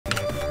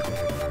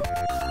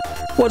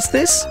What's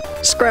this?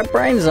 Scrap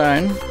brain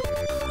zone?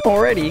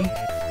 Already?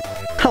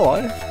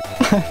 Hello.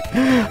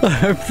 I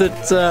hope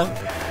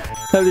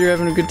that you're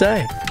having a good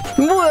day.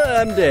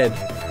 I'm dead.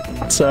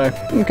 So,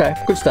 okay,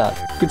 good start.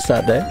 Good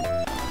start there.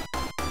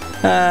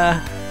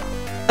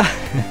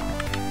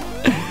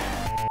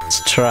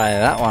 Let's try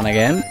that one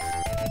again.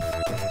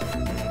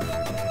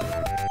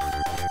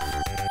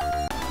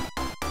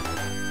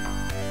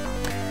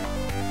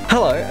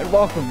 Hello and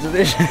welcome to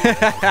this.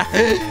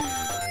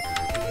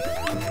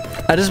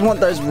 I just want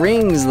those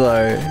rings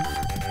though.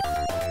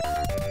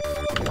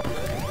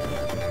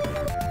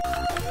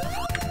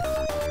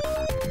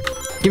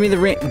 Give me the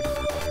ring.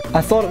 I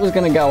thought it was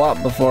gonna go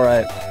up before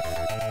I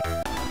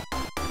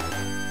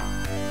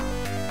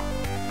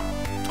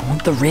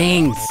want the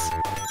rings.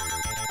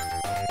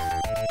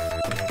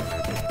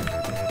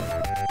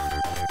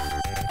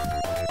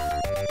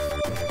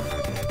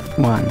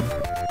 One,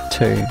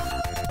 two,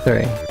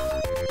 three.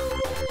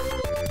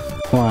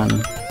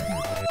 One.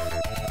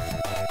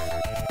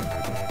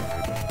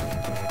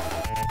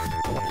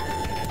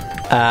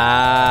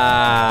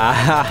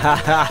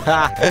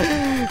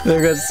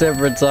 They've got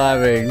separate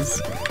timings.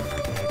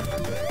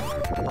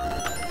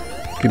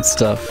 Good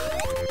stuff.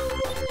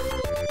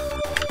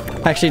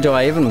 Actually, do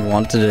I even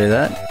want to do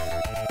that?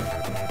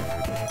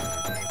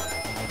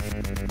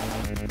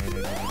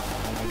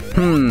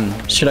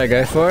 Should I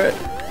go for it?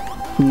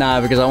 Nah,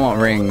 because I want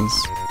rings.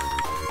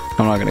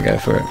 I'm not gonna go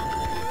for it.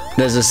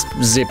 There's a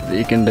zip that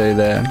you can do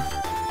there.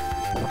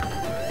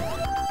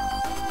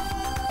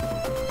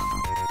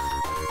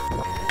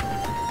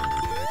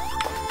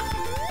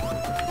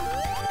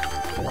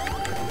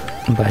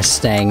 By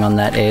staying on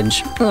that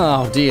edge.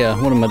 Oh dear,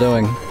 what am I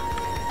doing?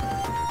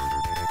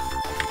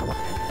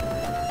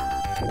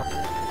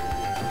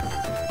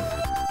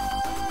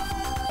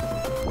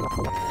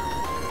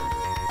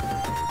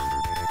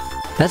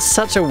 That's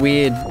such a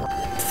weird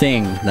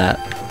thing, that.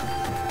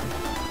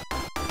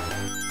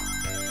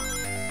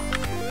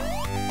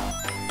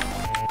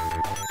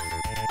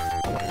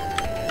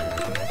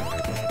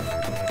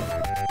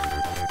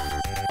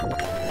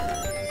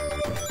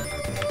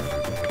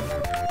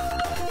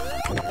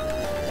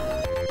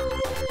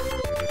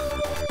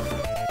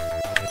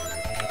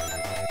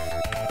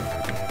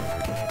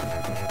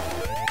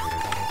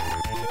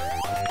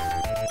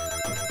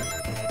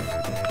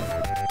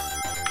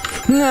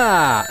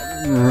 Ah,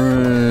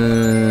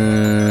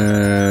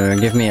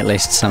 give me at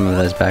least some of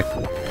those back.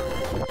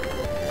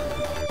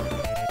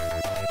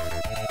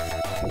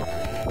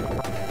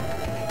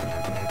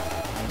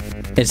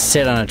 It's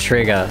set on a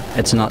trigger,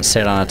 it's not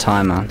set on a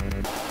timer.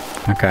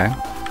 Okay.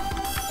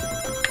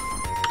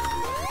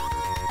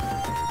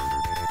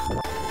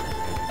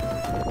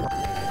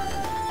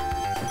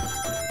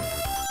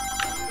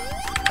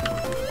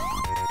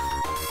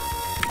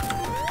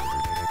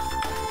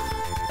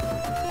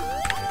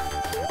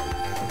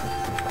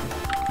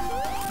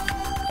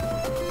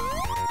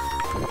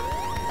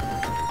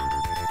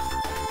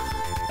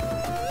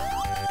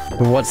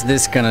 What's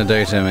this gonna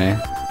do to me?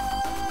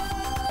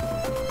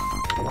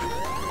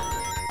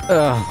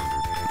 Ugh.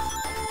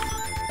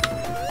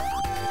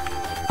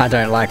 I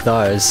don't like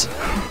those.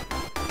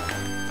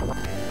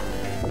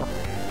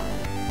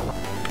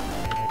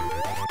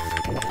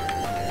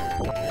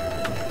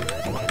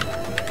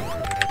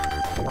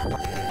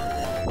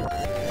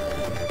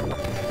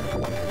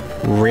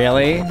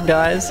 Really,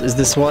 guys? Is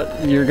this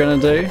what you're gonna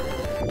do?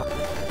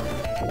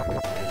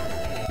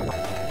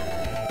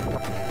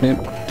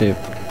 Dip, dip.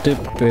 Dip,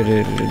 dip,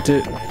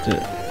 dip, dip,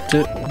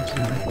 dip.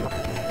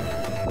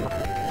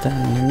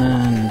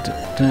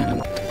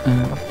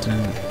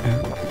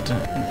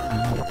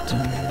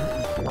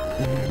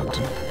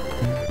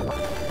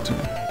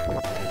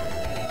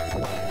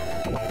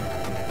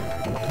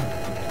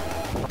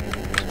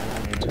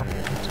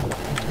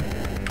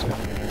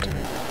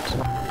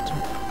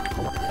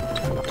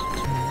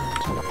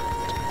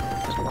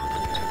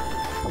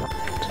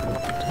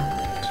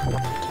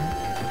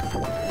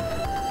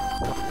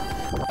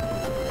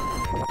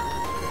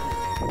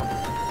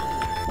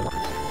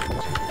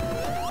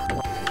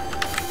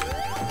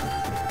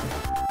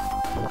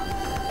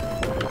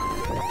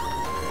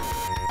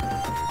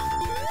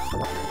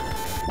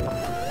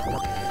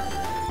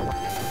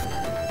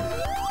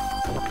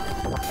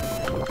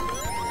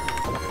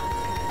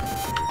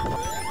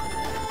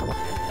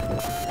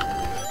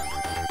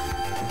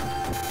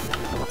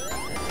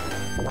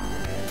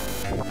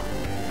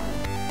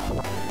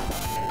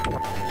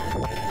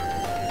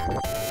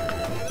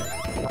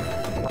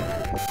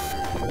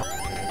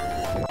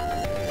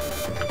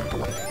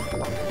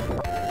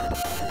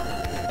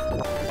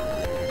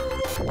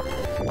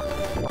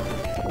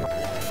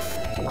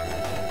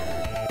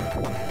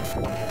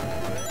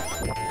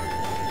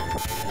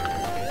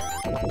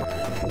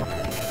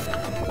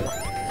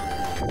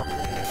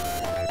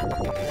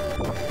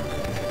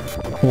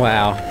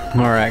 Wow.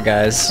 Alright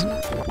guys.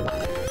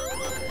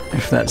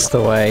 If that's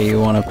the way you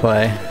want to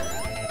play.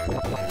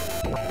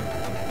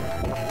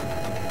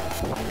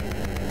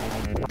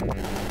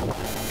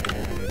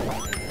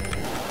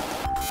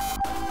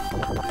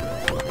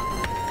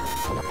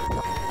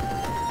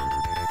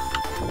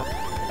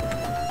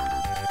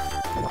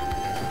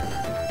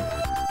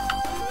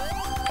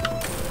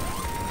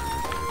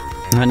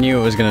 I knew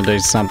it was going to do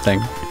something.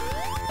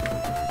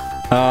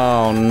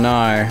 Oh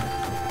no.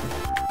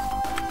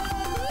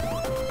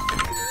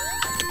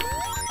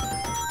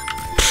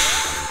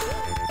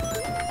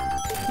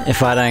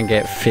 If I don't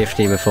get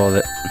 50 before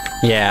the...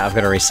 Yeah, I've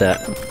got to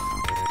reset.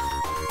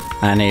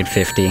 I need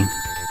 50.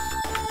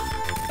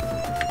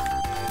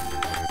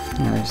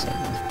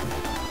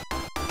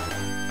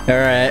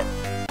 Alright.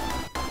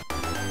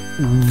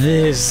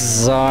 This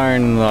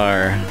zone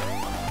though.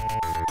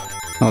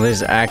 Well,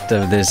 this act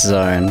of this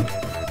zone.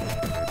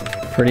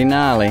 Pretty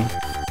gnarly.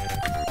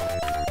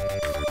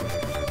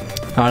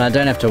 Oh, and I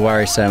don't have to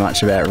worry so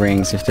much about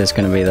rings if there's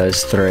going to be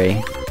those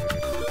 3.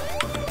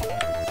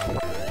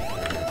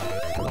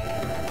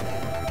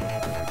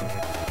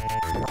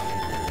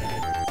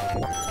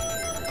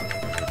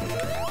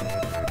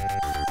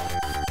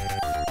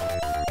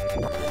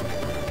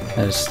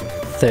 There's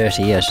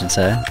 30, I should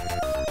say.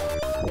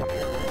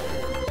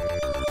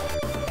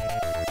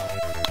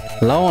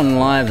 Low on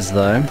lives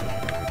though.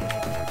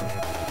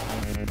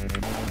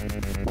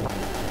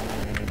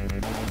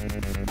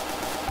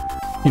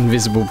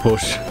 Invisible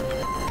push.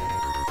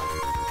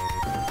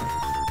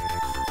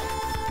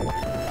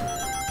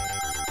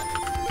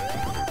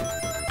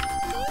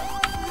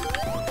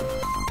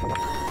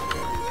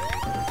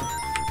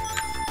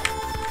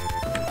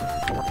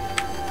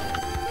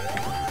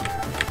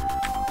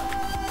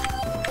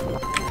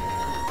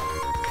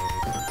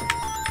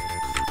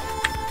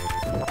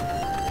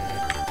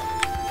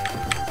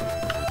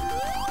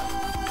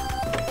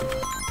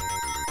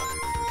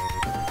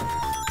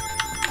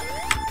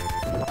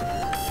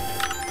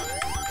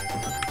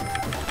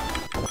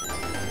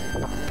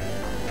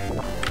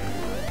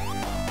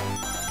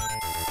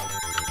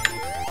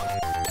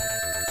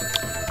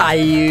 Are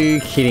you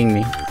kidding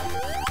me?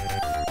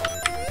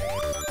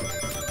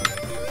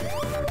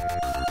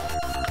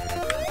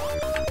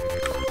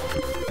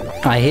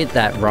 I hit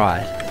that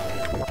right.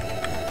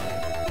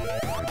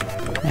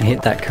 I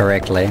hit that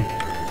correctly.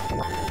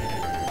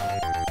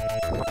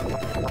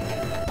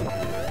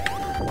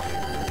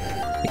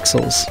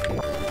 Pixels.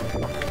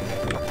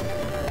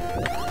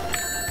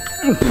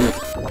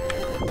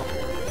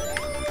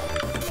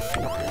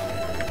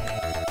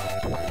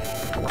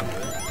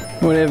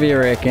 Whatever you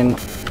reckon.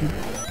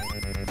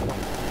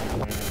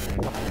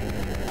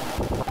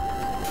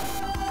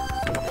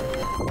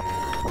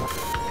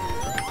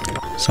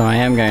 So I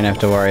am going to have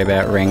to worry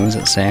about rings,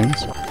 it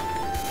seems.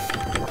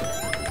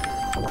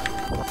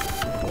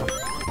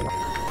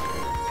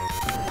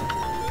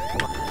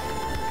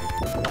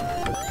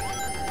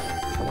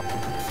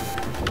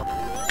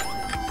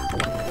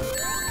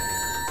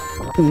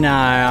 No,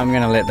 I'm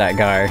going to let that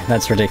go.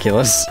 That's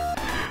ridiculous.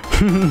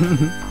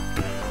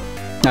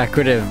 I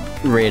could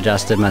have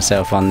readjusted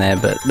myself on there,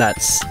 but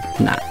that's...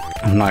 Nah,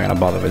 I'm not going to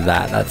bother with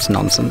that. That's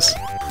nonsense.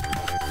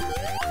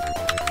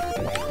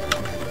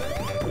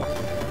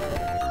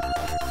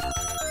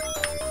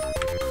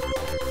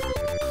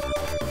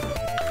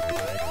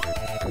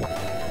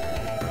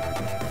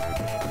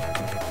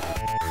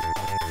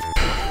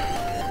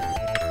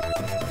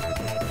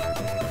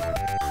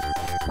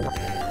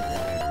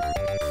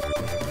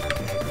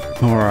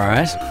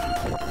 Alright.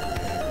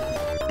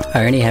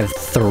 I only have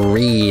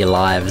 3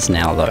 lives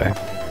now though,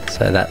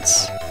 so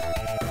that's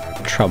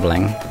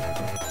troubling.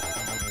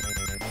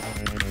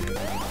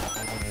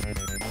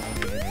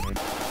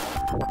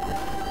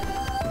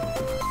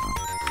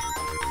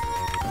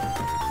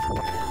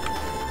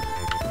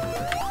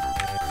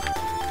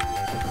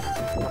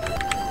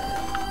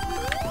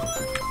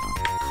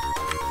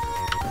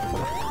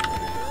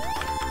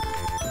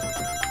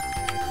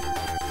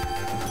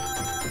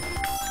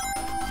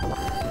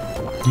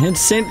 It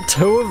sent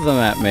 2 of them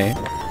at me.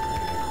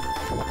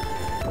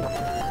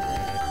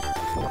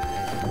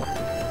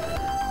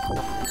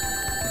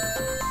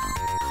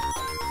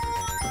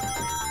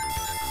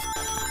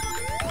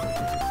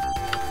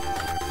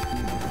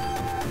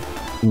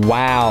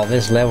 Wow,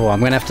 this level. I'm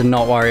gonna have to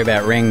not worry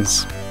about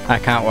rings. I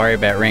can't worry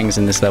about rings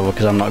in this level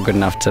because I'm not good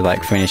enough to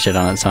like finish it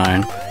on its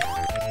own.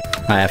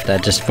 I have to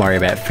just worry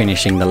about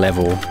finishing the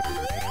level.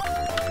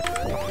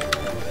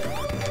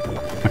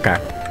 Okay.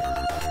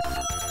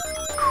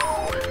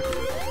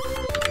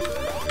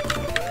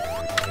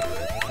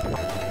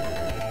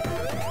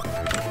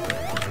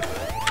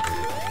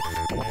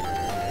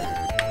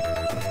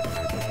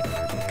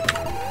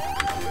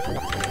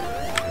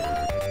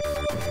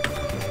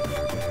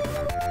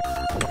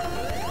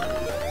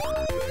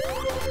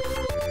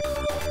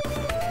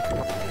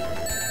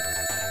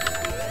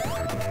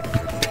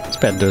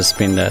 Better do a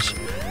spin dash.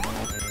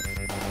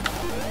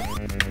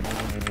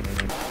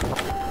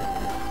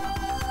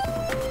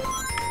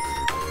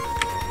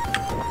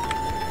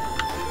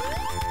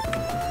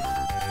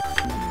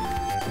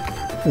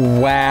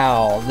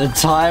 Wow, the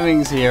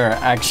timings here are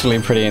actually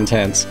pretty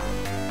intense.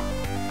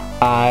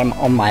 I'm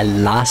on my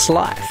last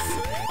life.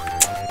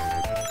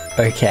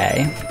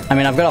 Okay. I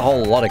mean, I've got a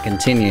whole lot of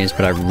continues,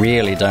 but I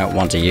really don't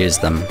want to use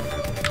them.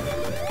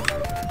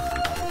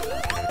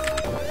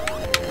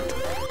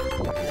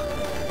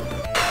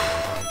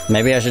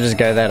 Maybe I should just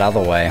go that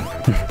other way.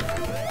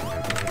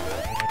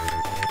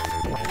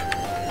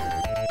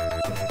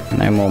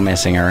 No more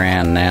messing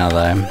around now,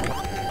 though.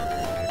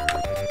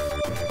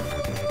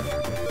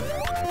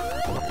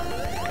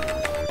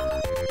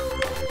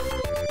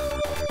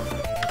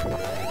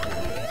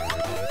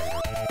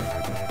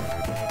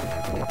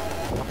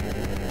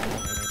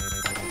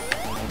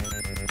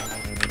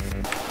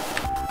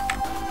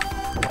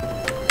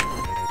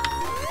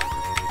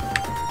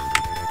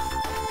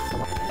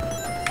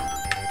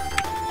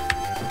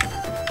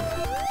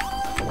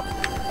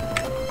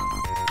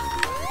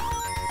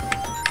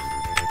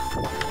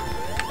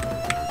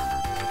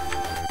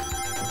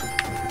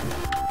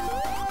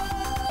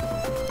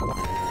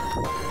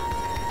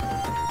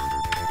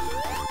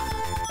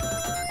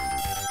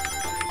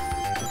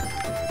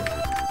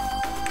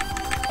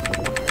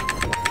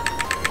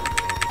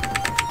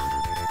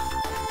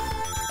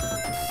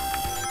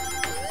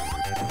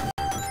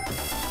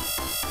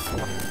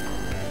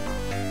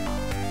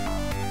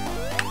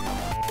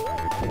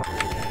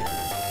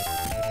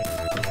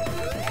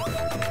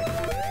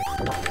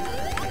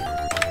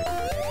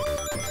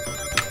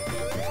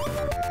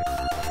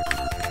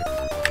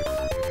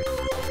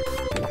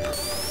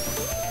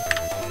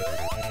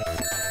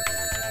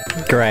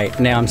 Great,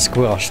 now I'm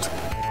squashed.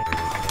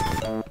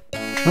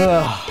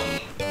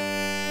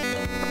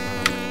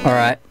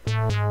 Alright.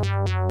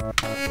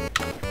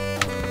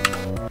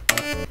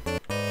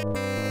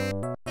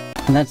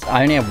 And that's,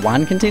 I only have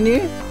one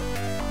continue?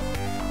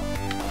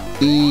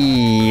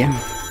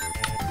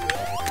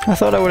 I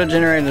thought I would have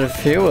generated a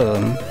few of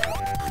them.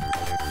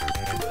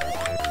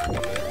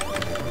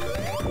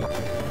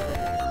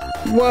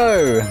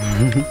 Whoa!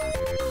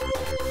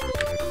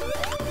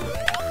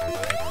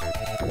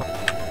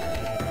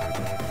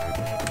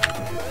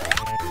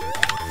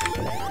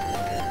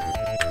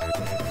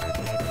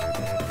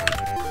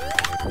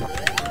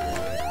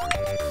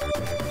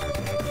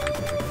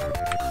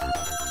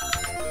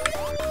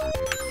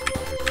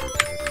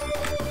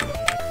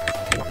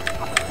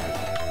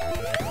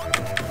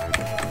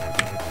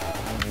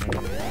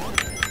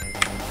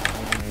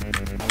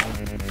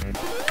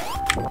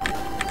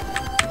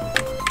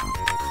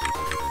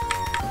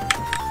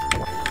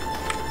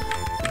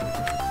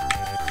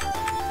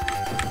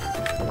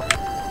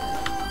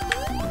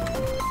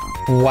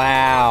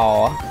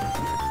 Wow.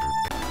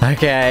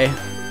 Okay.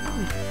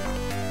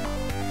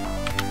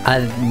 I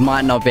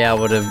might not be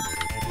able to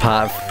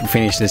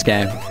finish this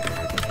game.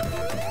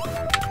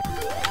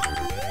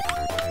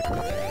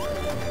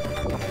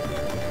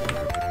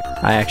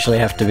 I actually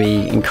have to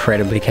be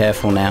incredibly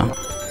careful now.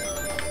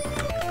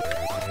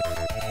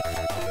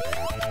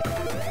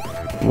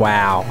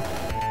 Wow.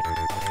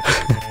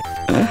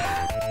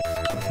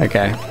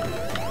 Okay.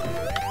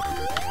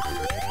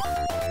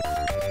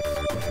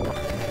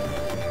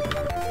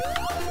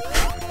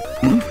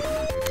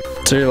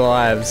 Two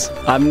lives.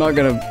 I'm not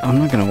gonna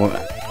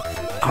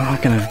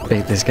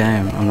beat this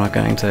game. I'm not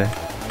going to.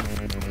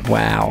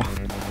 Wow.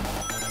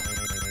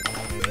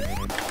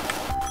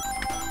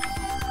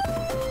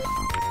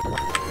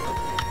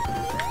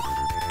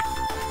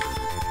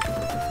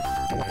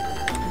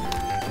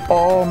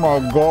 Oh my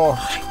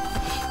gosh.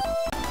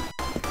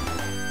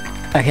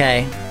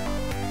 Okay.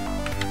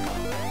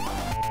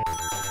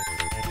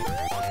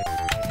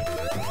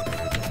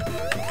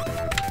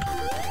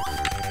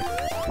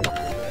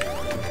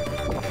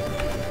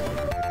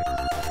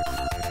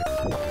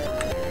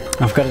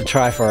 I've got to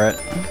try for it.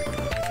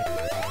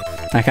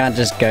 I can't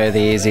just go the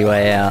easy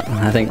way out.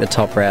 I think the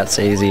top route's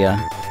easier.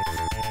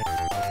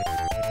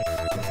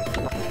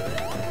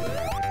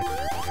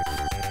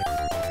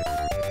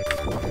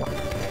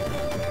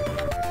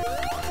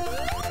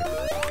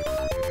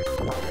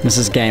 This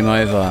is game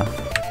over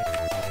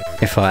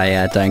if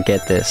I don't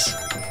get this.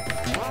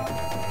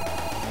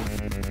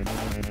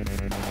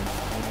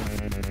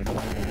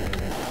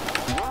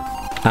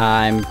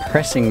 I'm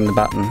pressing the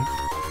button.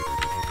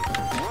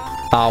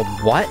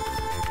 What?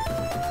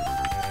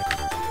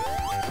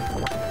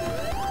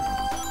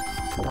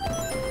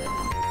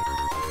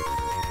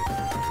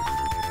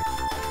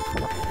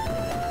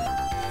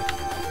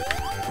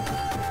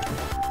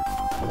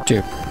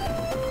 Chip.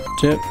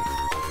 Chip.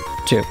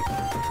 Chip.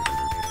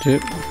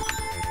 Chip.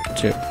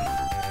 Chip.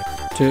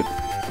 Chip.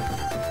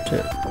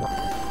 Chip.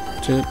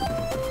 Chip.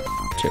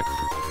 Chip.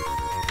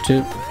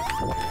 Chip.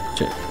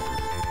 Chip.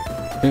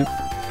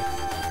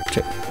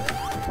 Chip.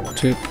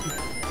 Chip.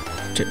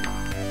 Chip.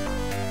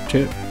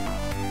 Chip.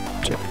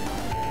 Chip.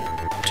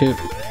 Chip.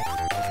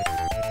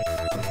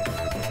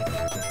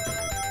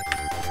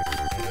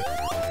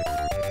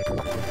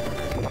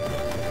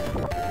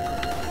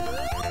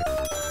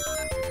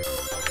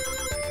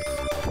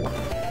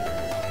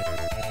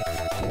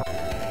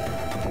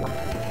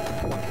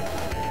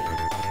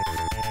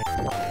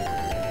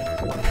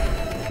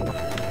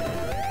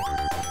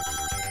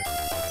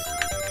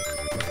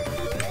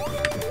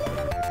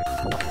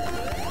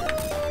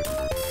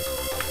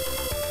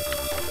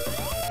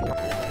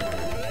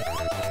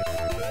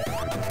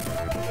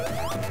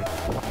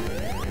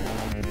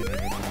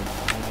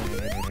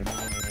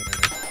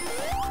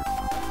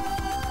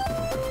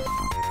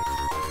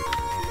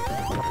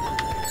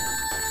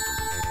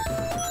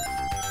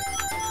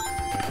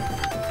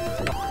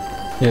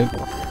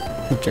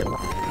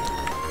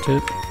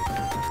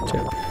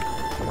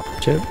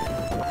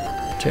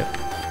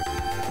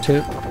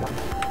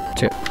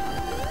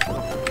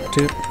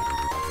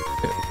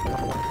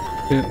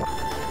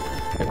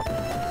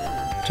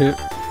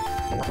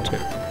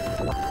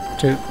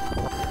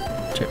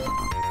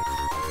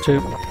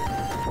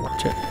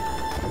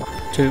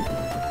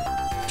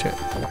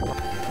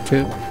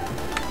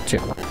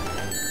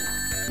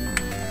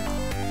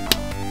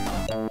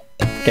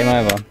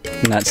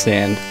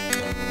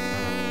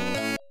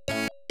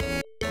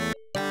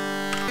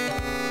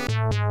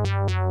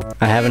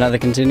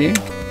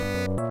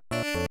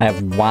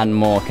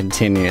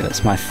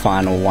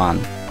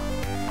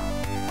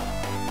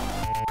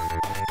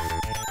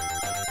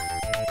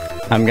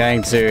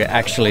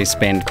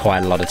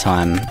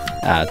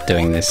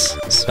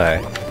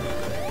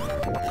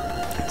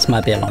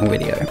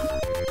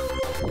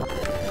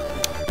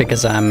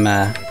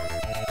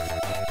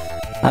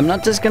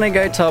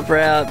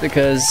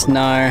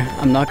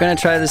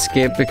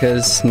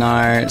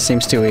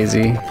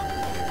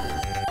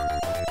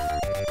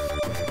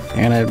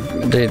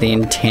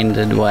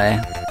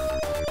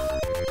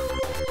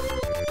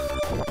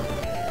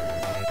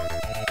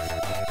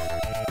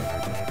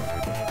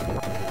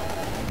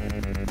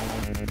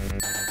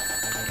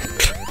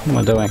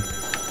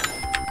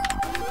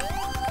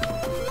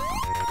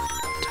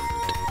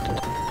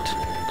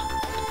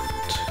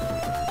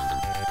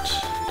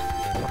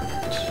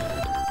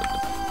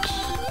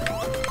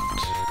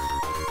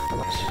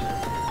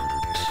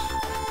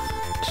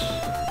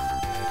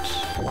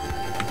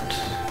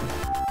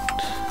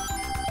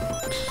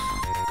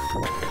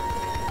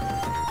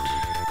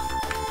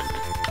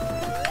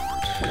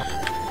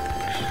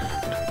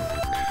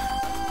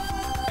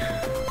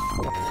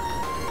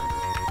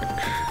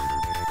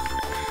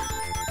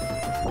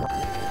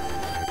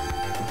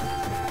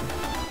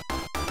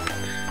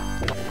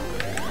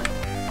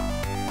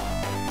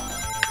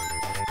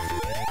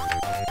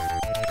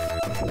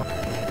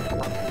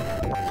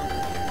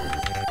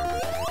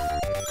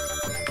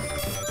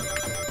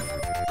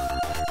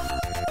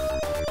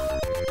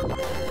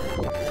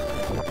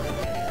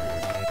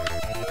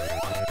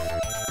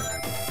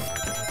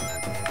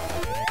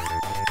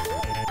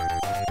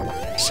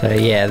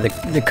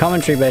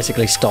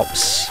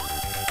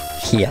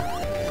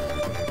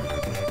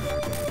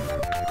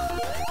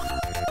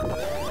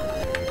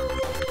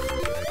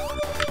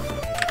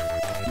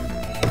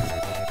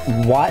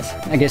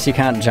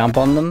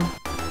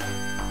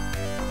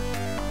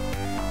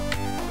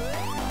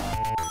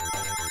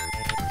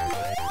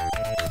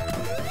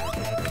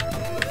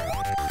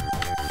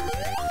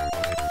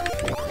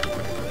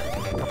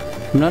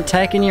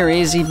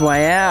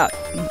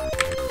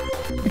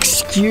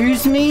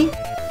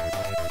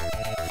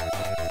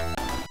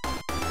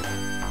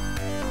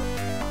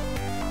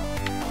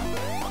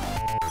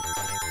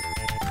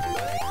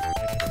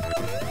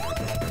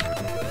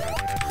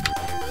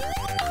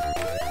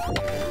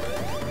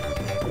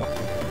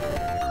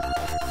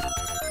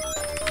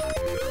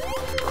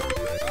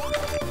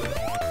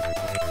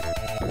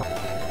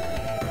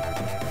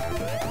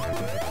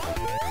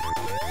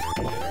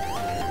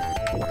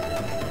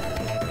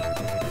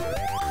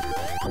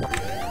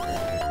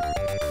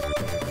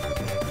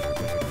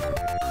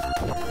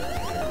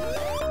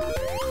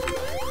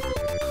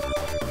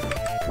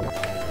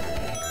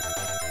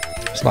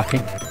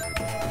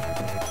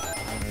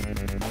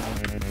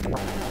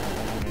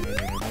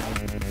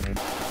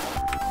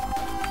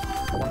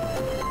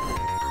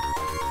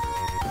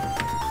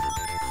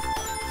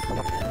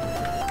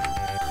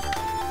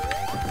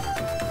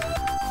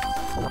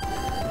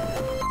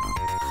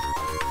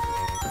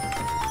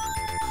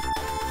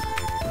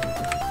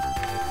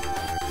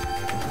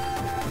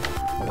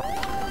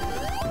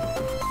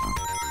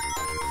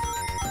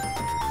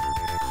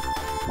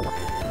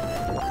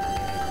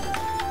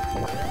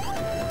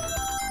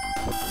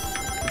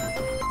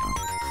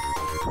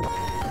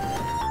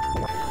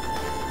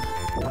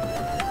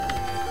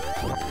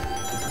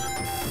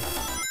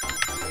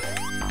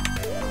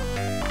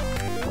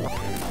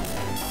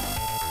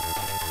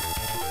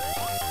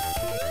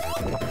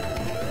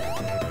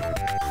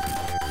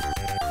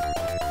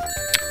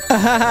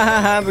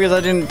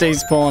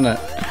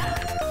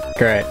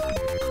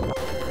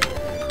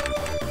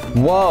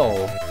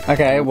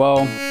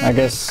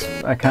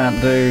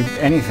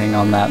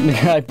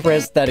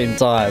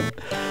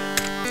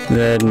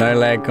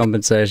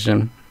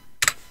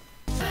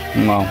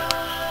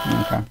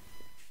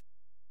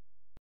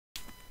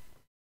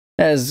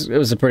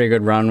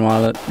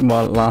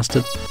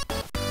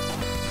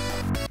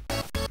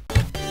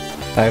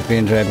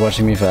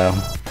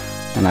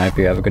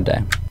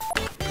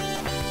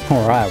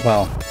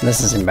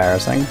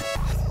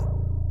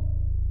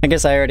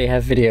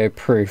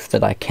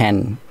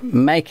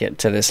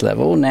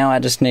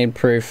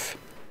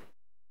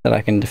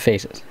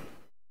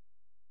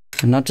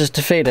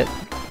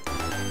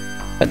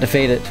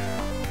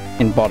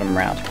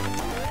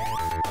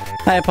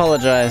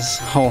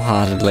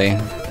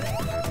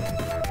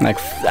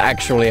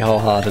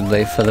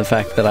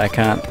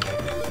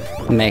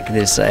 make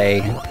this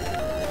a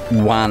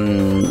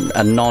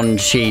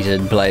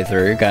non-cheated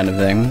playthrough kind of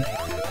thing.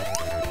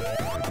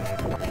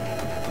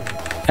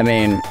 I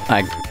mean,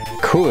 I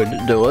could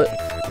do it.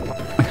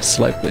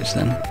 Slow glitch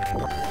then.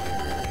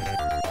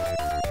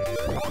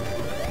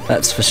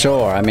 That's for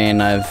sure. I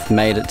mean, I've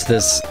made it to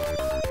this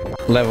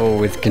level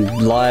with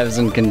lives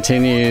and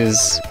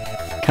continues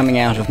coming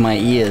out of my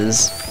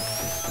ears.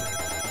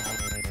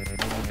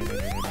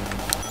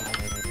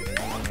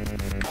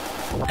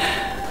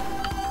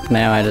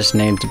 Now I just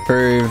need to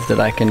prove that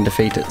I can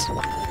defeat it.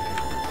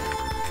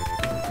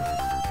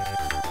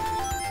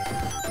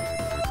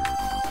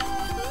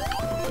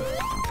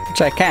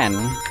 Which I can.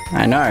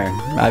 I know.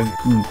 I've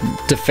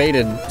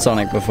defeated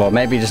Sonic before,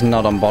 maybe just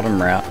not on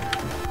bottom route.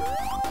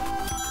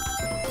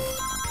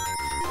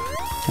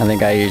 I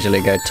think I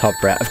usually go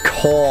top route. Of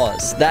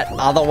course! That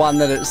other one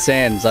that it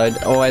sends,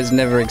 I'd always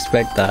never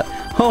expect that.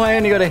 Oh, I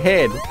only got a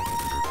head!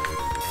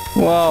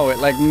 Whoa, it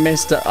like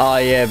messed up. Oh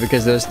yeah,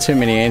 because there was too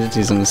many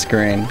entities on the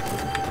screen.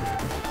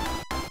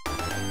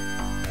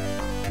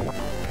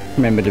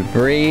 Remember to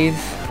breathe.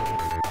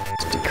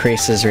 This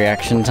decreases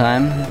reaction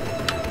time.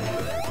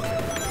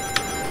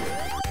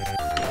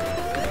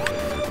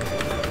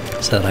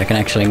 So that I can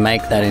actually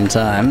make that in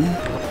time.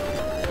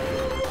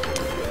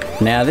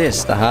 Now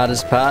this, the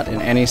hardest part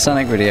in any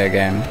Sonic video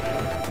game.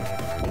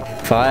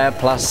 Fire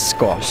plus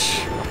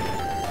squash.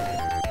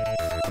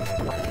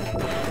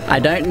 I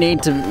don't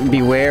need to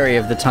be wary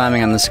of the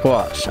timing on the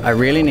squash. I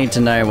really need to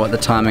know what the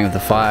timing of the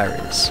fire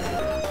is.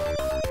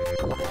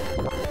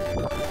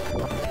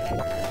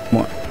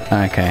 What?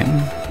 Okay.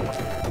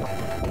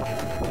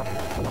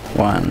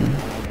 1,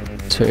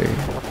 2.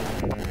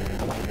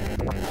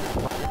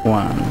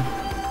 1,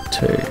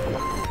 2.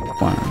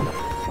 1,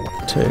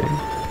 2.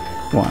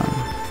 1.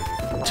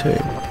 2, 1,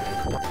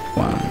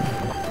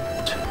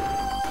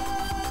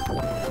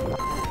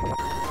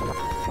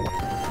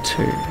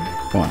 2,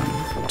 1,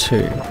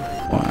 2,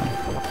 1,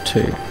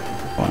 2,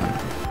 1,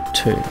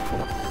 2,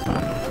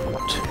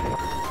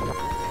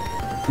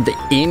 1, 2. The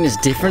in is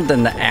different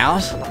than the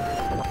out?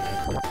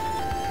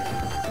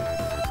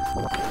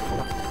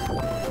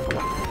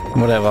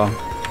 Whatever.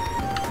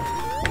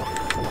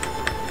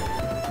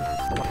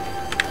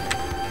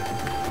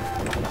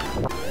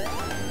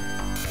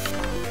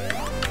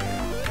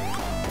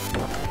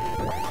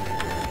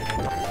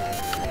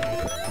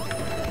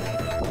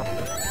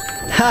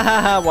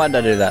 Hahaha, why did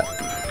I do that?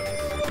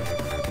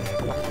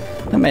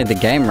 That made the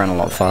game run a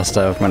lot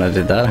faster when I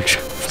did that,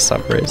 actually, for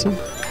some reason.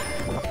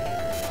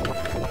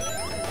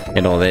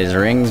 Get all these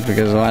rings,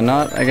 because why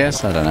not, I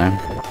guess? I don't know.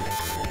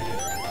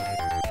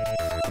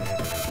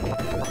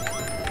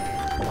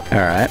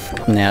 Alright,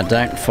 now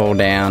don't fall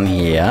down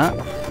here.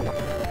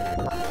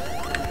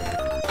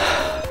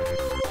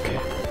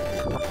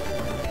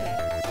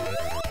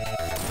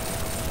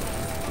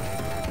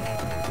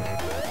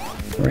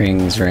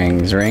 Rings,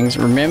 rings, rings.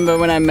 Remember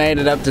when I made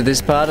it up to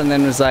this part and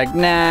then was like,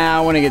 nah,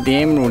 I want to get the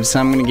emerald, so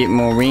I'm going to get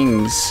more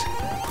rings.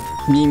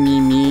 Me, me,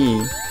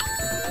 me.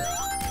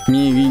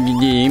 Me, me, me,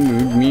 the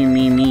emerald. Me,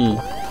 me, me.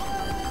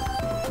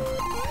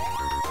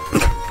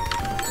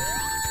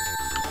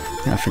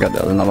 I forgot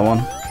there was another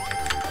one.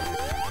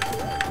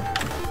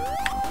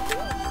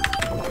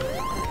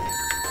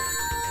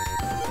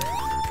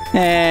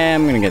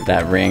 I'm going to get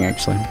that ring,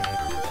 actually.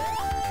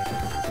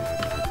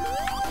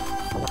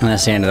 And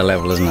that's the end of the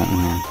level, isn't it?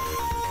 Yeah.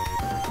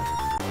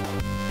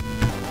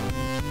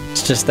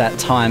 It's just that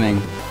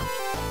timing.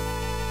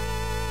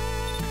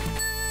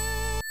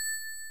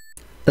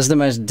 That's the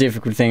most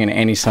difficult thing in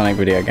any Sonic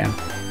video game.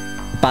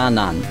 Bar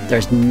none.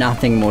 There's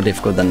nothing more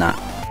difficult than that.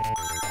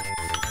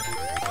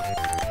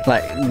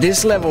 Like,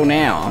 this level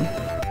now,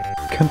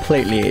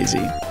 completely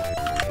easy.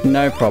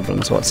 No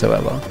problems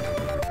whatsoever.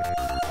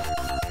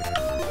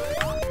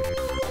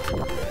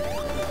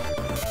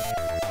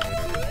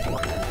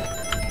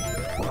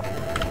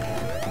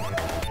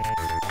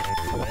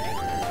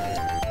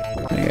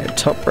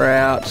 Top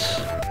route.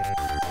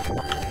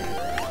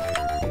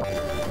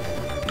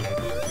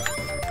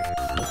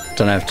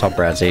 Don't know if top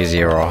route's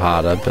easier or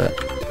harder, but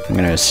I'm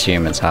going to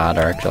assume it's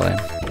harder actually.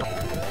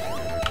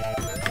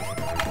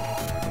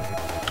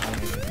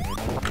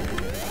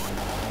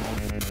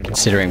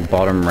 Considering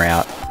bottom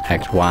route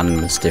Act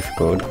 1 was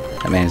difficult,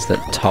 that means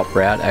that top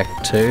route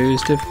Act 2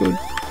 is difficult.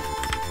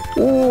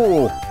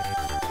 Ooh!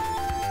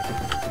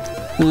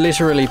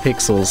 Literally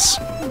pixels.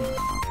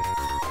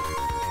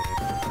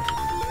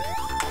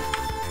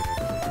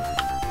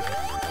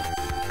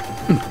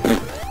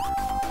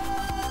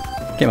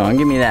 Come on,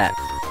 give me that.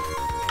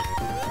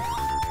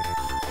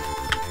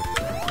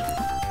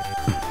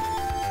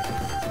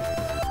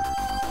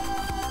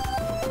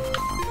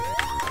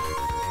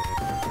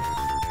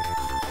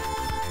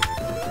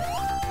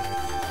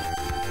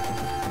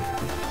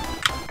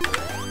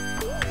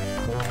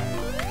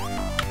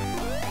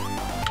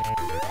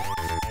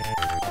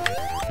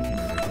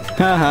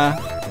 Haha.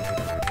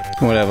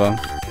 Whatever.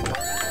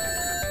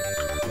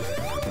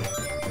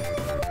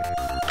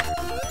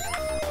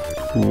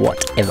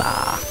 Whatever.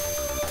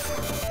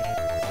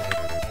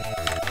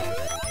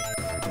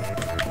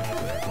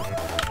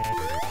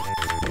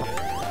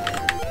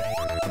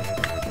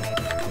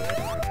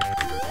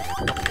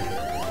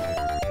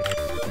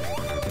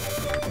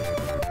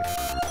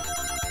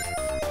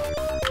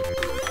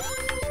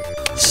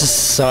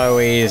 so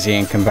easy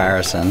in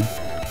comparison.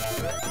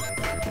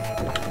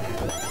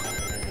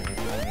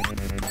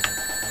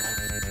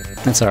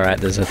 That's alright,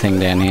 there's a thing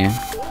down here.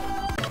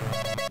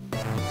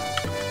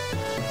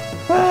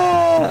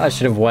 Ah, I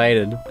should have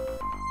waited.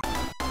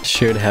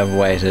 Should have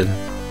waited.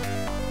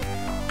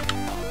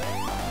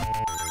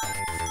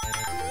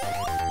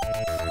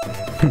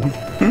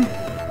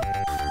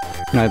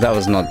 No, that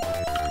was not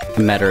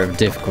a matter of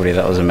difficulty,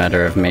 that was a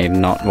matter of me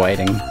not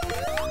waiting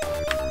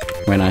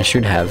when I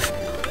should have.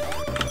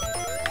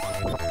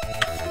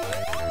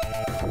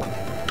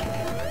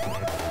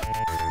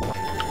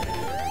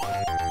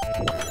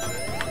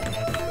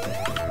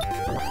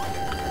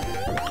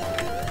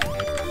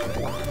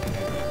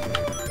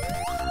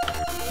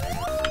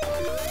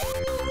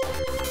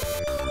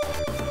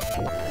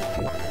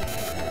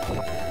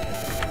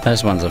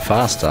 Those ones are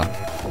faster.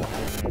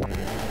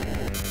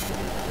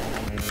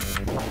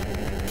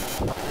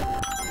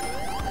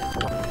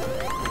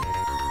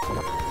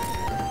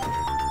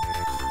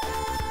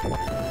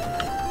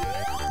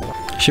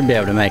 Should be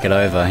able to make it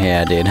over.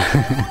 Yeah, I did.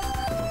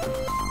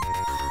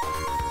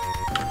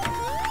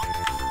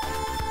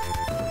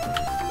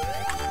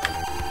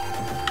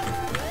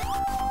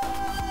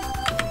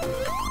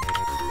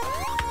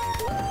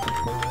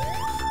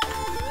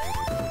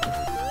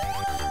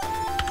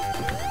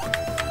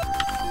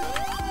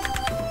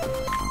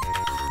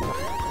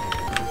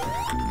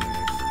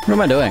 What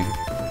am I doing?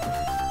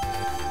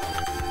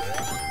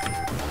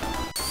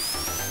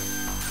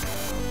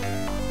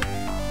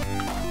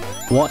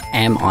 What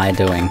am I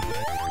doing?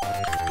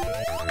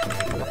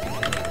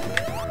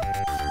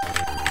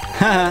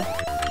 Haha.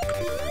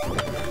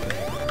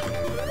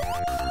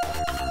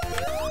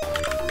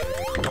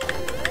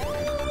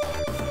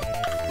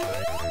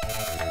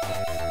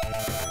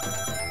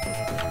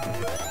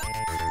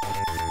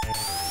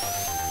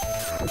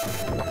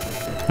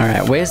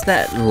 Alright, where's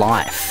that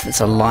life?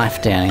 There's a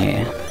life down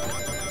here.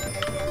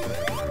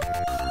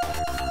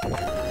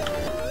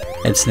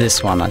 It's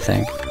this one, I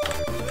think.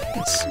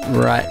 It's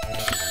right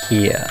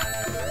here.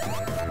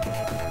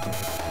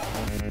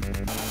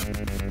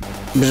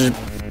 Bzz,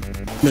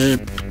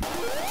 bzz.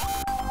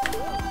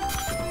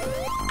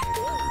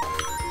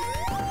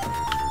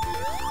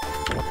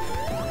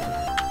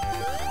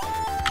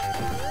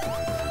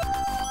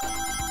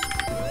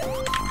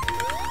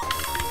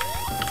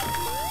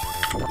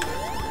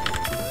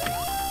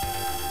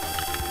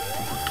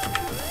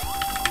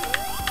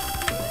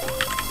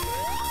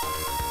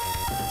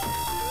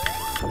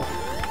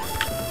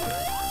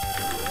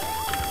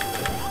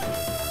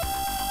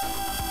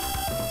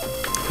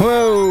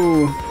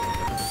 Whoa!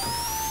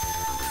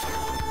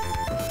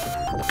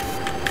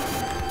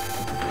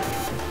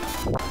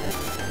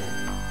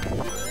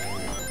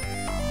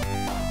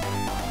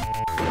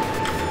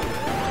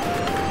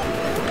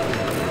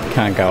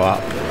 Can't go up.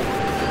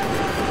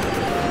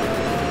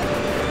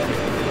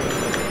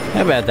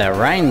 How about that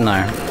rain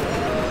though?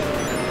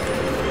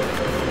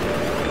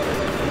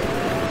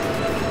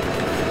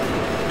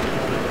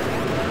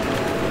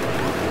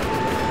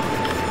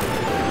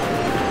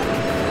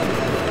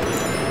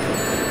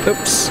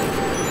 Oops.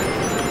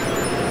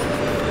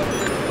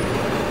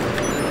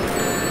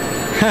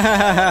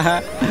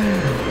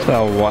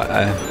 So what?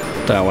 I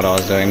don't know what I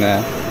was doing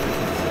there.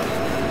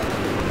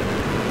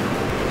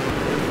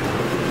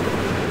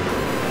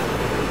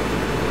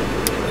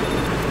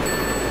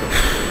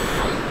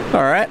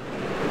 All right.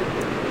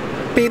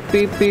 Beep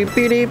beep beep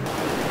beep beep.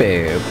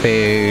 Boo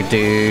boo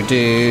do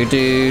do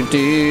do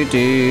do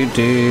do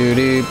do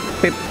do.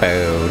 Beep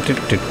boo do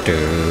do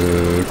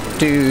do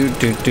do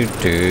do do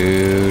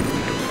do.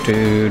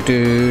 Do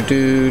do do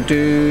do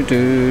do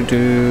do do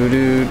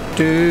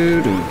do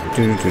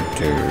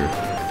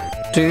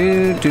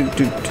do do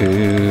do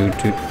do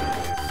do.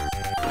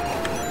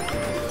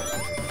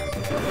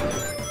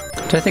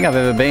 Don't think I've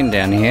ever been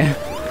down here.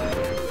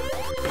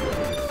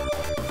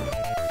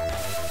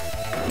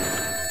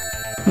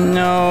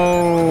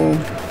 No.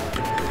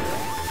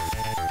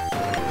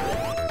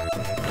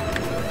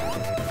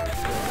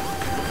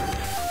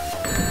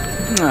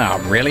 Oh,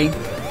 really?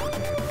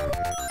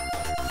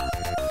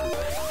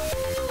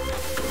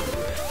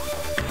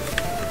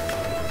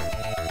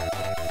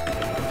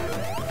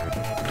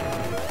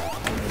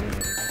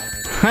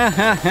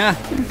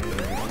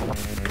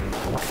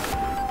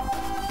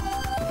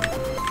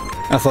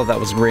 I thought that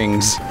was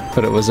rings,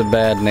 but it was a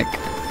bad nick.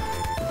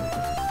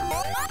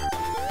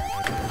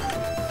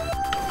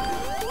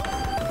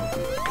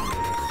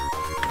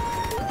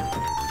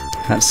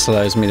 That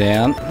slows me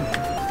down.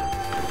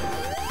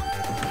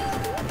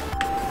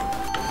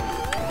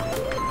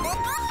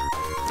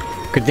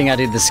 Good thing I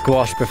did the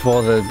squash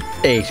before the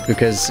eat,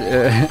 because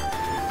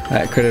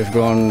that could have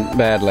gone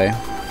badly.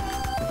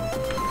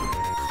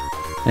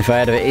 If I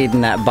had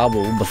eaten that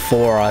bubble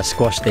before I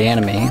squashed the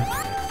enemy,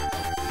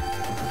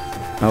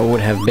 I would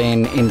have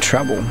been in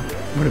trouble.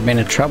 It would have been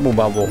a trouble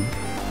bubble.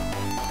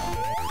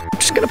 I'm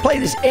just gonna play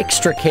this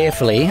extra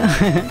carefully,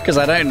 because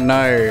I don't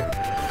know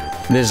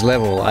this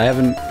level. I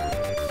haven't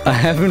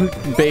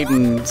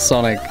beaten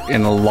Sonic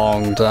in a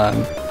long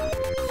time.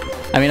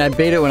 I mean, I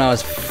beat it when I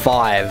was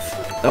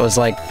 5. That was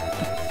like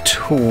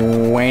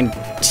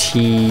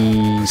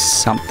 20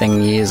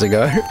 something years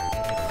ago.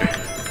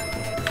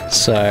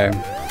 So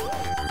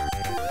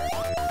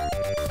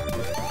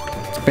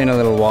it's been a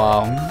little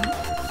while.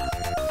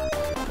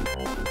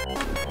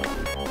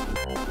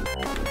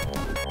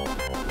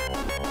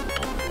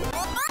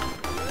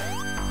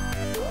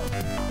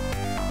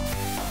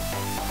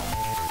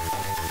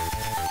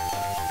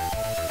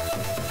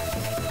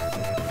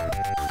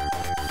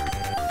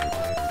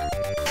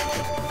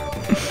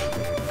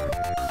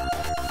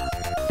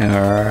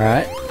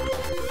 Alright.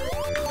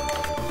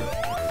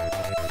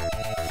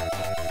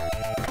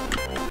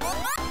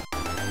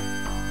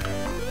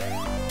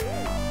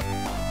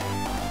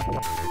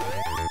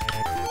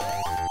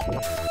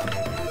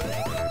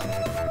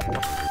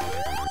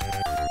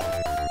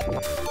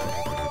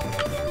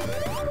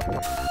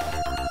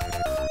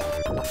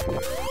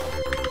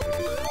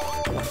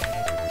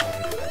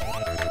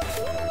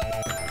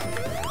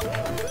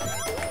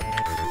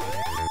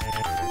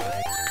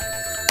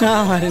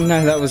 Oh, I didn't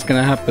know that was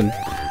gonna happen.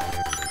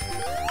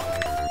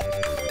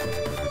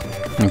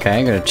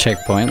 Okay, got a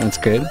checkpoint, that's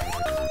good.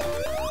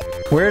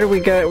 Where do we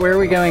go? Where are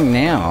we going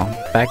now?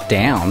 Back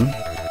down?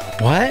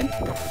 What?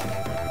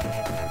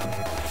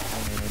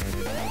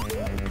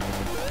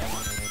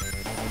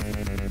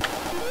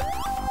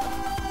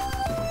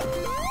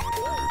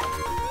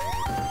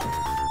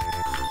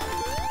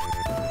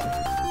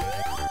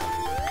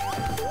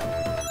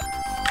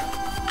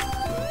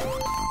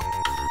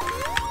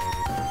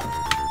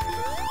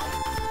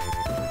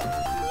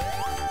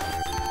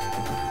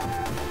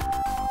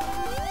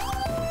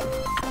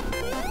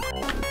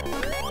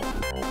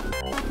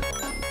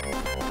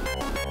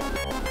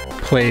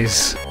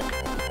 Please.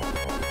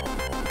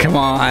 Come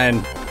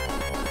on.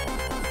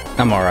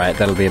 I'm alright,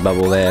 that'll be a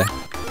bubble there.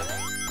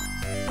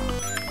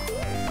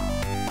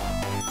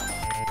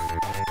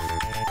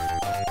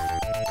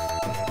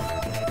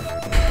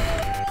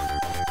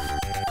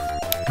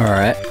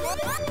 Alright.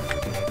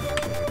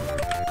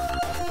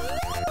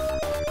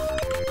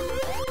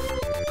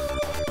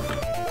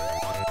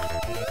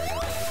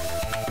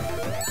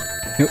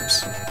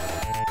 Oops.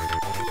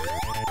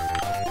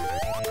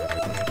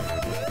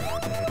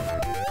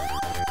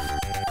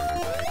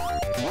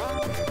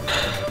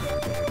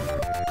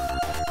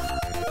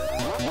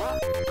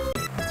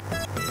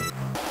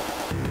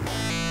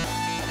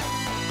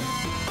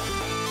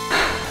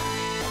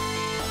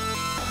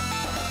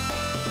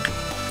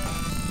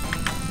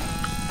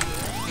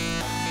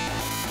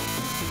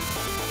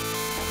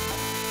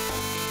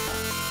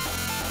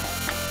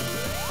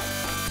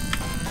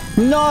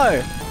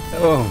 No!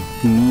 Oh,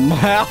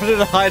 how did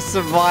I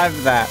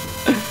survive that?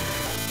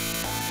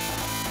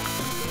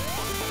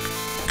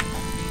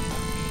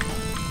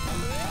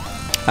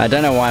 I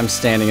don't know why I'm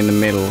standing in the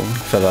middle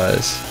for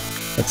those.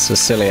 That's a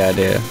silly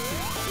idea.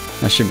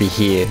 I should be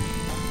here.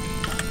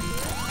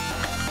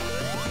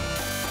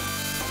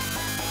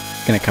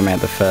 Gonna come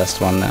out the first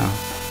one now.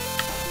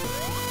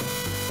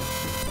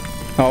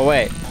 Oh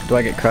wait, do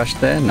I get crushed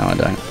there? No, I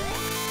don't.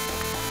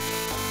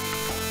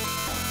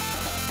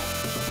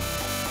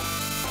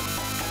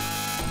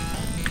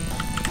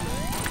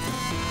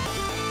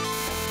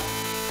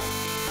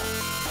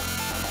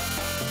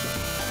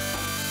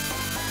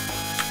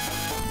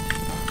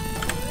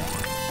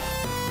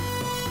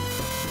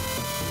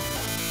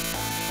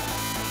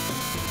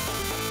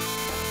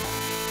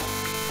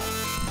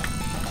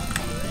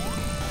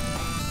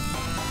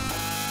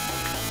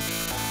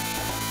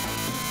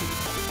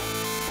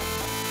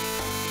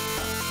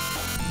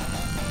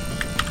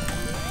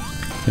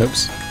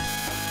 Oops.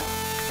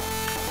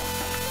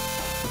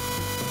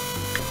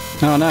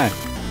 Oh no.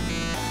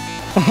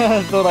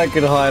 I thought I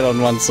could hide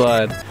on one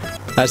side.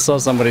 I saw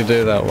somebody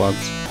do that once.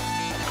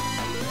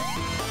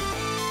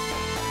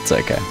 It's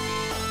okay.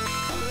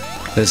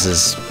 This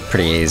is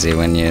pretty easy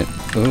when you...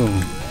 Ooh.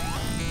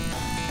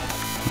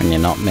 When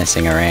you're not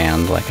messing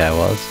around like I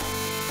was.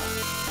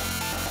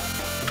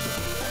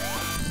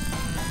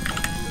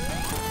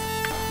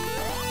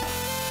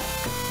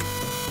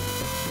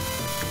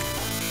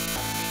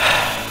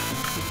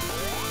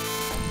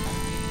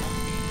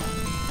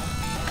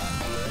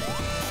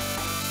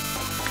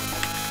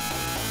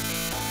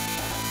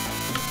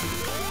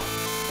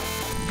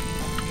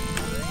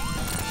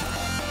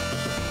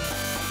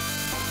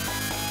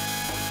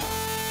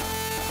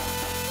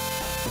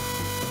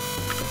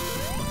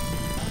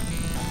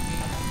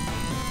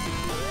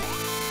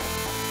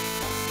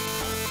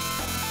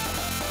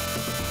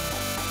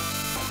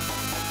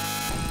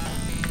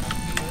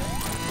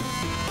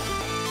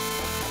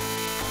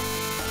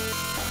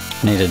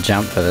 Need a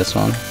jump for this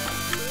one.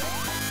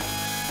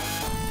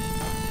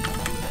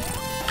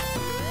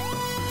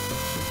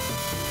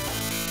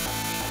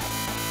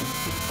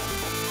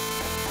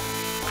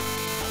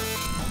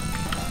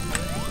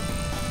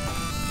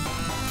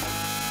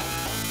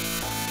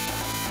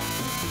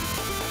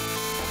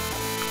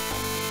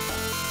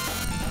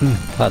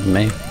 Pardon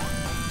me.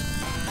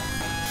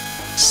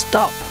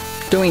 Stop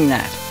doing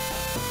that.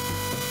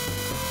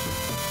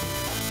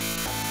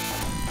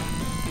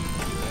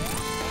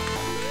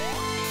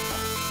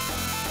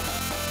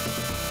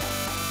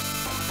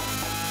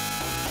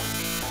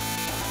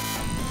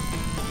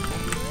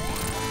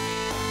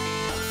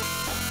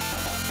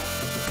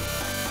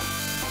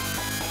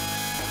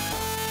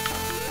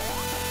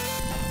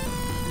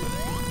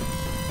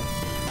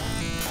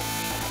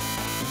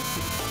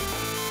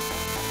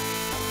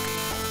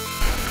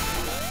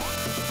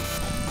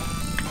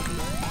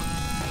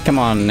 Come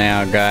on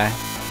now, guy.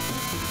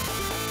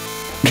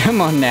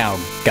 Come on now,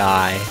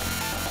 guy.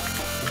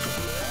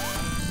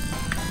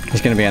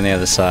 He's gonna be on the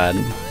other side.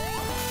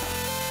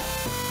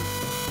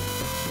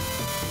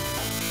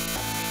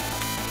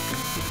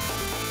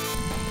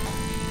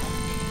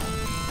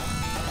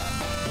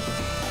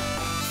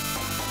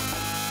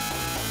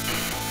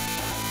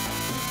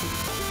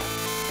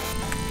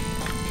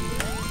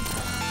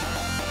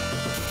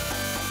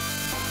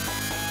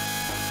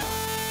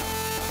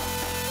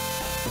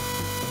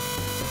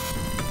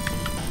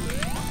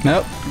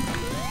 Nope.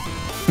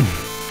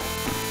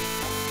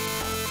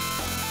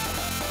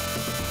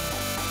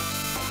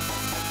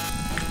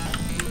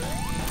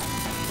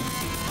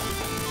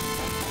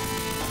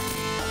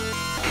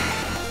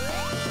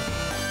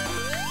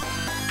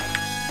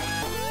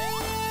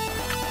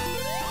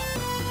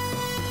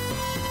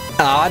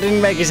 Oh, I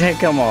didn't make his head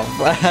come off.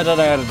 I don't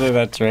know how to do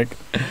that trick.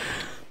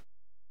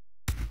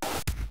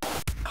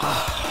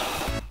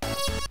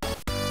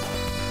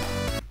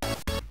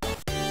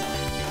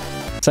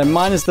 So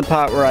minus the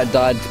part where I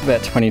died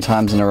about 20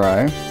 times in a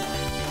row.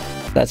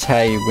 That's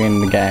how you win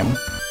the game.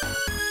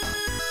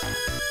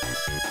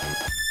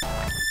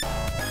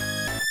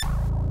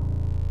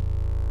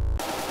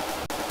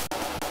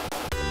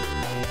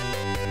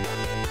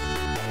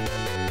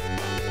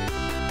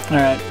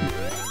 Alright,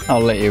 I'll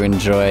let you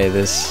enjoy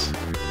this.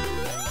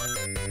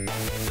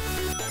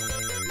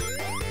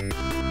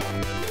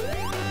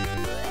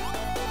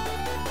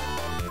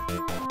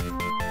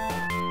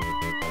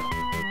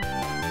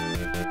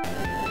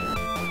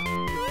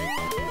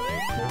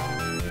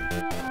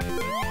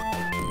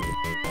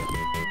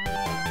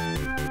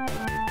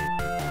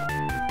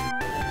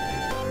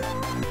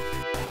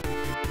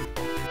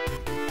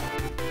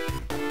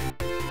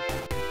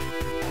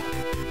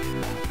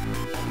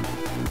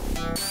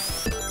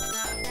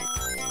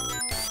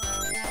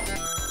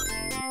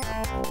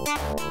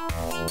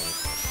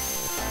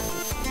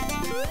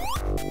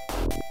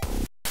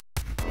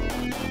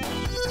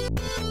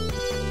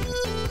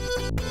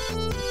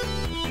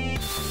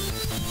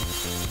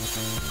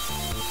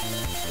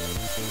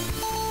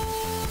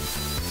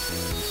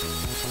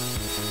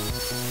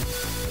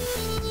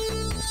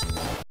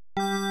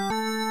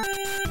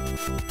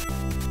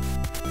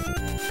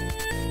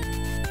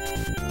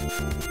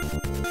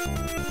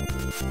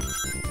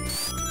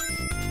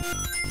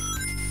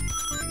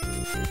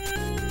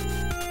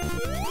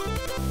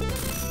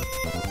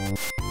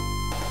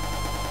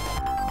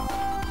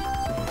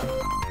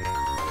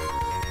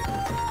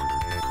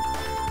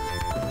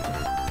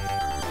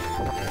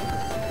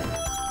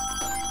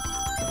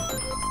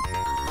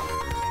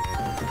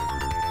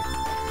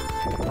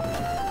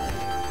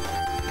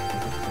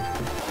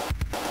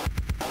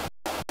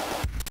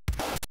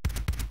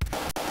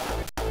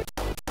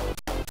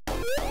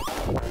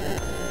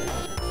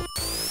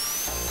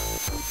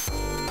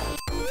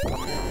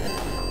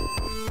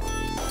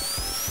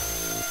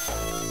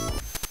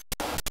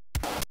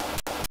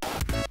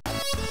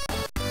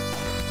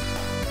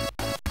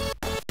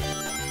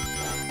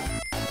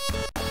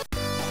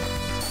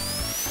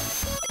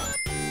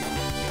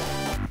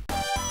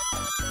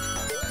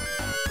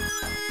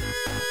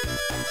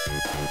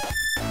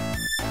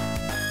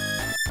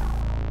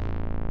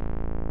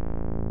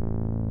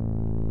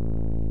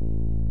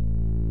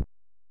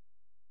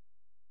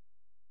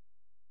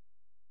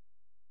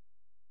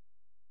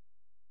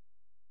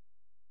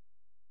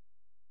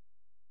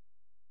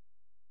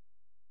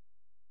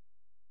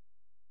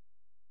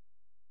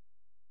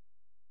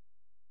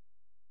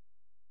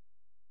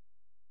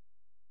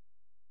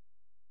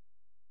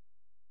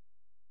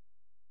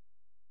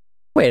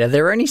 Wait, are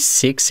there only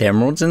 6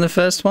 emeralds in the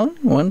first one?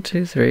 1,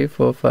 2, 3,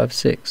 4, 5,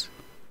 6. I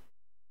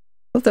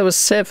thought there was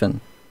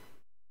 7.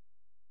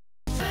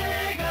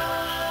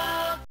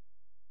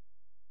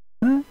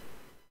 Huh?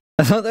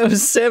 I thought there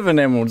was 7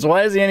 emeralds.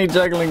 Why is he only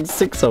juggling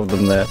 6 of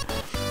them there?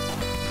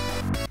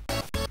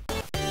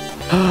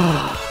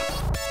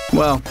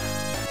 Well,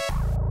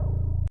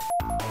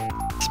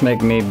 let's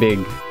make me big.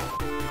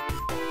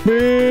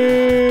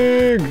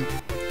 Big!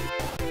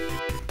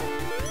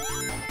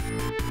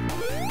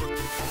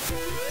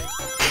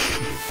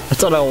 I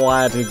don't know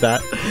why I did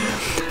that.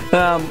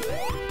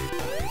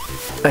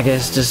 I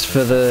guess just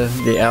for the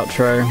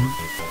outro.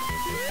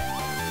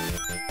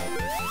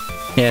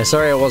 Yeah,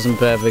 sorry I wasn't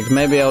perfect.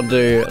 Maybe I'll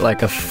do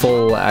like a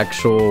full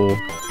actual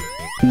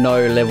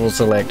no level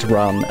select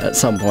run at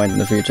some point in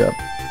the future.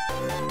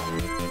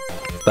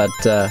 But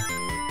it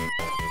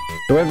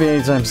won't be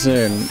anytime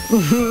soon.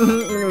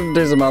 We're gonna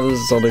do some other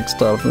Sonic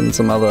stuff and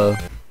some other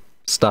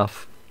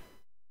stuff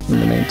in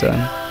the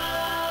meantime.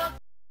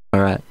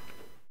 Alright.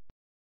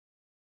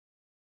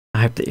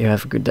 I hope that you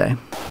have a good day.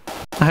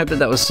 I hope that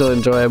that was still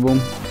enjoyable.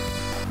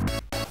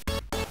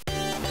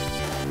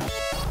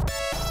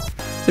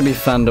 It'd be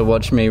fun to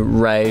watch me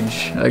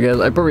rage. I guess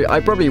I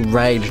probably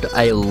raged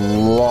a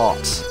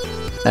lot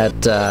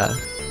at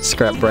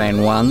Scrap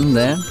Brain 1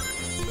 there.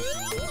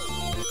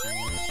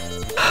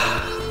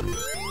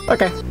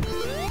 Okay.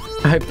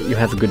 I hope that you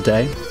have a good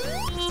day.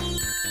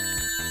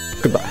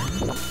 Goodbye.